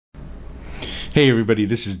Hey everybody,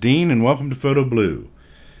 this is Dean and welcome to Photo Blue.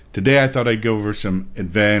 Today I thought I'd go over some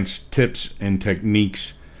advanced tips and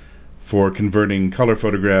techniques for converting color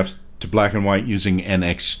photographs to black and white using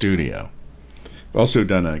NX Studio. I've also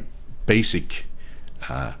done a basic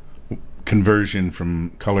conversion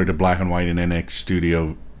from color to black and white in NX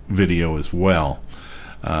Studio video as well.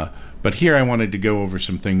 But here I wanted to go over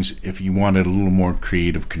some things if you wanted a little more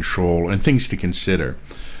creative control and things to consider.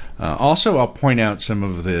 Also, I'll point out some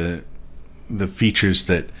of the features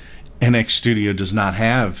that NX Studio does not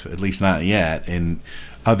have, at least not yet, and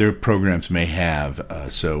other programs may have.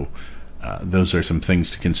 So those are some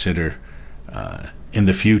things to consider in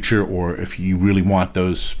the future, or if you really want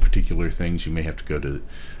those particular things, you may have to go to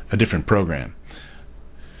a different program.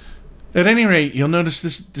 At any rate, you'll notice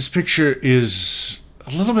this picture is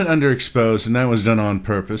a little bit underexposed, and that was done on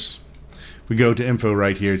purpose. We go to info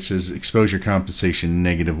right here, it says exposure compensation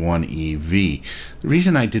 -1 EV. The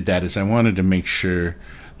reason I did that is I wanted to make sure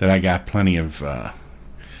that I got plenty of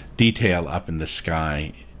detail up in the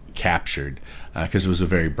sky captured because it was a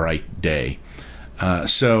very bright day.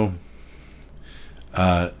 So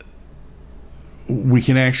we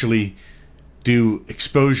can actually do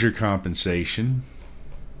exposure compensation,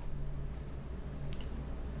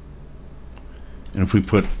 and if we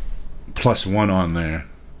put +1 on there,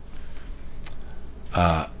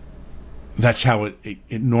 that's how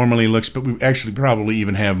it normally looks, but we actually probably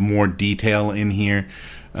even have more detail in here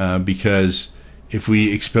because if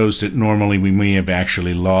we exposed it normally, we may have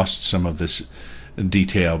actually lost some of this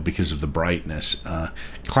detail because of the brightness.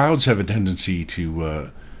 Clouds have a tendency to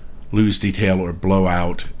lose detail or blow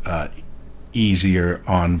out easier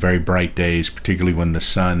on very bright days, particularly when the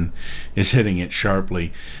sun is hitting it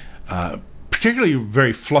sharply. Particularly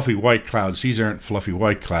very fluffy white clouds. These aren't fluffy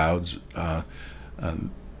white clouds.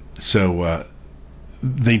 So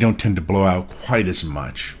they don't tend to blow out quite as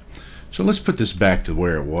much. So let's put this back to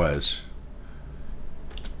where it was.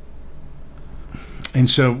 And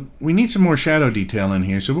so we need some more shadow detail in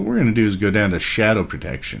here. So what we're going to do is go down to shadow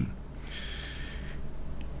protection.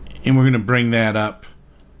 And we're going to bring that up.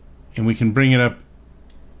 And we can bring it up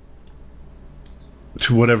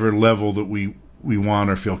to whatever level that we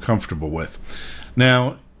want or feel comfortable with.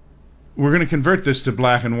 Now, we're going to convert this to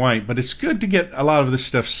black and white, but it's good to get a lot of this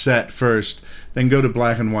stuff set first, then go to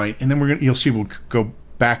black and white, and then you'll see we'll go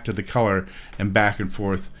back to the color and back and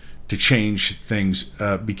forth to change things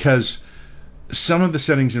because some of the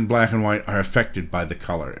settings in black and white are affected by the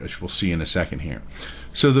color, as we'll see in a second here.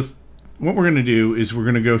 So what we're going to do is we're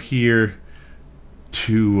going to go here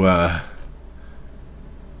to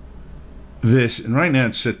this, and right now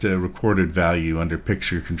it's set to recorded value under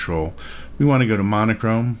picture control. We want to go to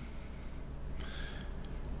monochrome.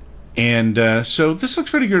 And so this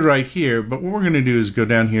looks pretty good right here, but what we're going to do is go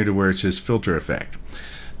down here to where it says filter effect.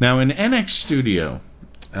 Now in NX Studio,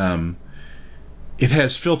 it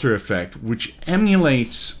has filter effect, which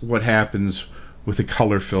emulates what happens with a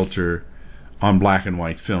color filter on black and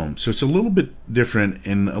white film. So it's a little bit different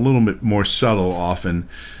and a little bit more subtle often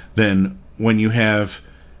than when you have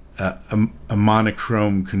a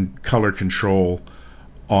monochrome color control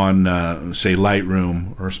on, say,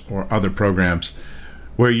 Lightroom or other programs,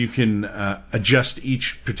 where you can adjust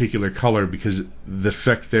each particular color because the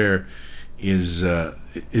effect there is a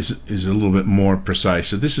little bit more precise.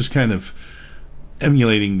 So this is kind of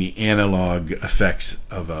emulating the analog effects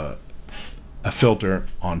of a filter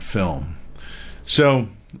on film. So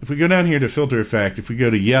if we go down here to filter effect, if we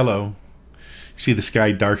go to yellow, see the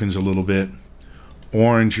sky darkens a little bit.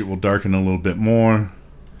 Orange, it will darken a little bit more,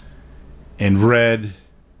 and red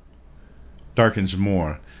darkens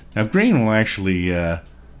more. Now green will actually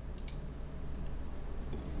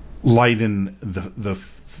lighten the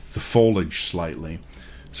foliage slightly.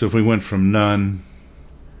 So if we went from none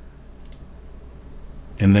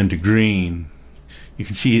and then to green, you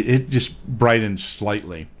can see it just brightens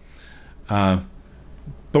slightly. But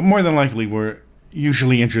more than likely we're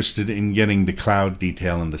usually interested in getting the cloud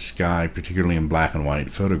detail in the sky, particularly in black and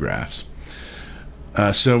white photographs.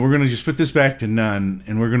 So we're going to just put this back to none,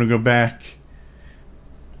 and we're going to go back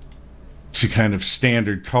to kind of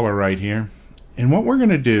standard color right here. And what we're going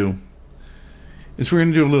to do is we're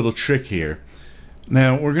going to do a little trick here.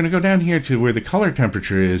 Now we're going to go down here to where the color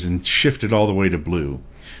temperature is and shift it all the way to blue.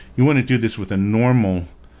 You want to do this with a normal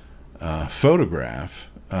photograph,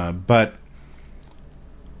 but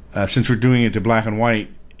since we're doing it to black and white,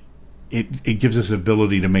 it gives us the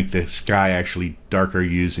ability to make the sky actually darker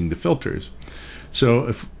using the filters. So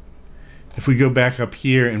if we go back up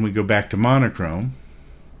here and we go back to monochrome,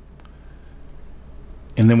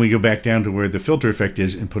 and then we go back down to where the filter effect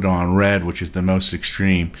is and put on red, which is the most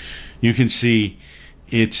extreme, you can see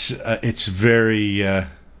it's very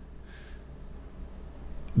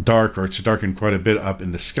dark, or it's darkened quite a bit up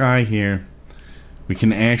in the sky here. We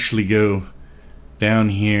can actually go down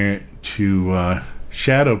here to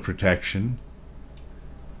shadow protection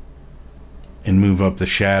and move up the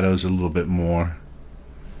shadows a little bit more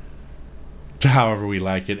to however we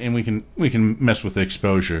like it, and we can mess with the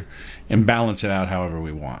exposure and balance it out however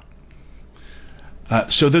we want.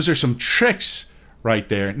 So those are some tricks right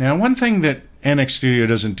there. Now, one thing that NX Studio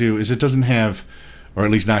doesn't do is it doesn't have, or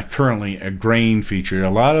at least not currently, a grain feature.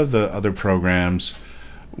 A lot of the other programs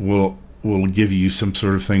will give you some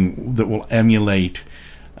sort of thing that will emulate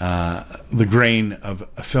the grain of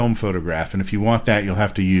a film photograph, and if you want that, you'll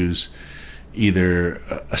have to use either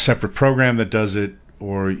a separate program that does it,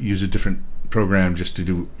 or use a different program just to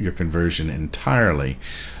do your conversion entirely.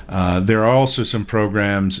 There are also some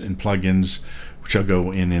programs and plugins, which I'll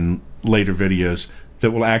go in later videos,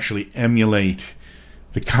 that will actually emulate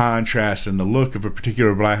the contrast and the look of a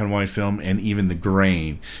particular black and white film, and even the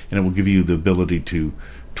grain, and it will give you the ability to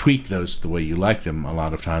tweak those the way you like them a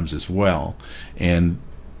lot of times as well. And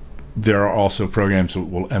there are also programs that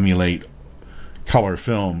will emulate color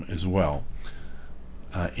film as well,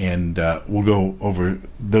 and we'll go over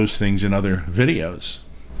those things in other videos.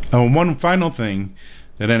 One final thing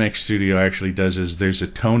that NX Studio actually does is there's a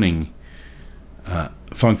toning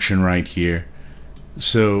function right here,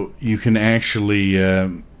 so you can actually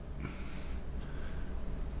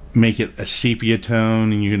make it a sepia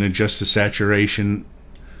tone, and you can adjust the saturation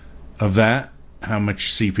of that, how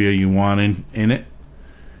much sepia you want in it.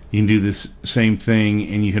 You can do this same thing,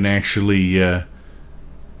 and you can actually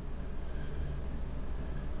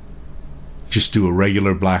just do a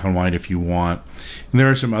regular black and white if you want. And there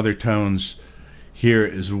are some other tones here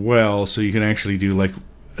as well, so you can actually do like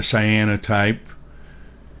a cyanotype.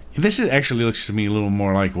 This actually looks to me a little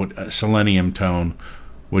more like what a selenium tone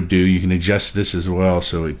would do. You can adjust this as well,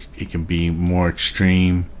 so it can be more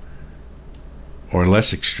extreme or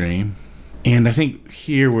less extreme. And I think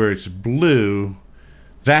here where it's blue,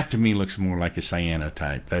 that to me looks more like a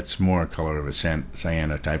cyanotype. That's more a color of a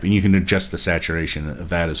cyanotype, and you can adjust the saturation of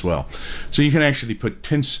that as well. So you can actually put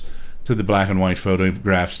tints to the black and white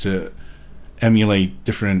photographs to emulate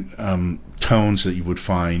different tones that you would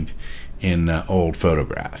find in old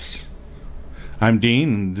photographs. I'm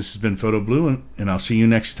Dean, and this has been Photo Blue, and I'll see you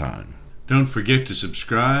next time. Don't forget to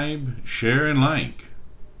subscribe, share, and like.